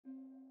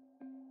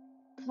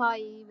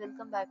Hi,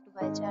 welcome back to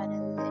my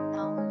channel. And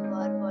now you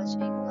are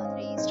watching a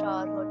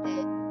 3-star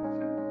hotel.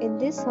 In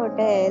this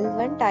hotel,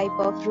 one type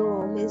of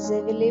room is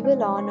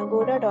available on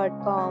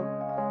agoda.com.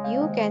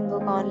 You can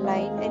book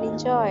online and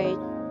enjoy it.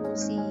 To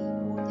see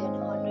more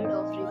than 100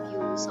 of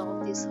reviews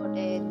of this hotel,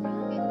 you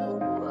can go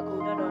to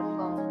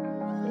agoda.com.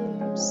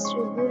 Its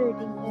review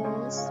rating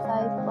is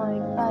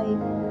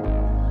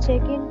 5.5.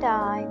 Check-in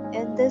time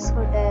in this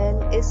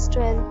hotel is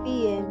 12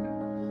 p.m.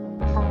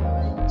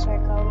 and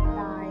check-out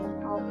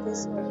time of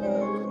this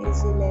hotel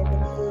is 11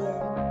 a.m.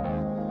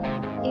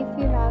 If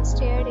you have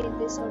stayed in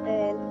this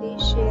hotel,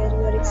 please share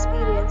your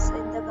experience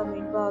in the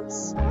comment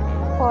box.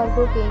 For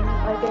booking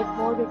or get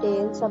more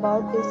details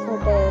about this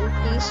hotel,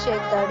 please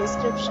check the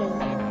description.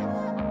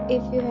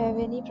 If you have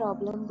any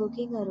problem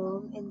booking a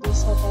room in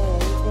this hotel,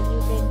 then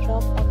you can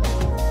drop a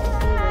comment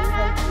and we will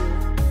help you.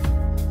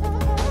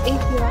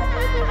 If you are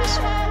new to this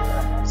channel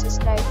or not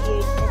subscribed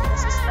yet, then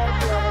subscribe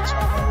to our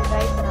channel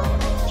right now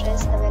and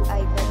press the bell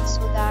icon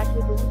so that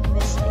you don't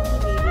miss any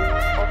video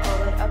of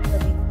our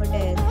upcoming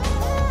hotel.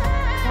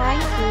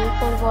 Thank you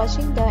for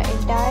watching the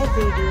entire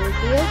video.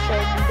 Dear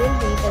friend, we will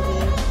meet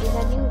again in a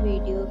new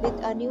video with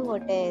a new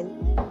hotel.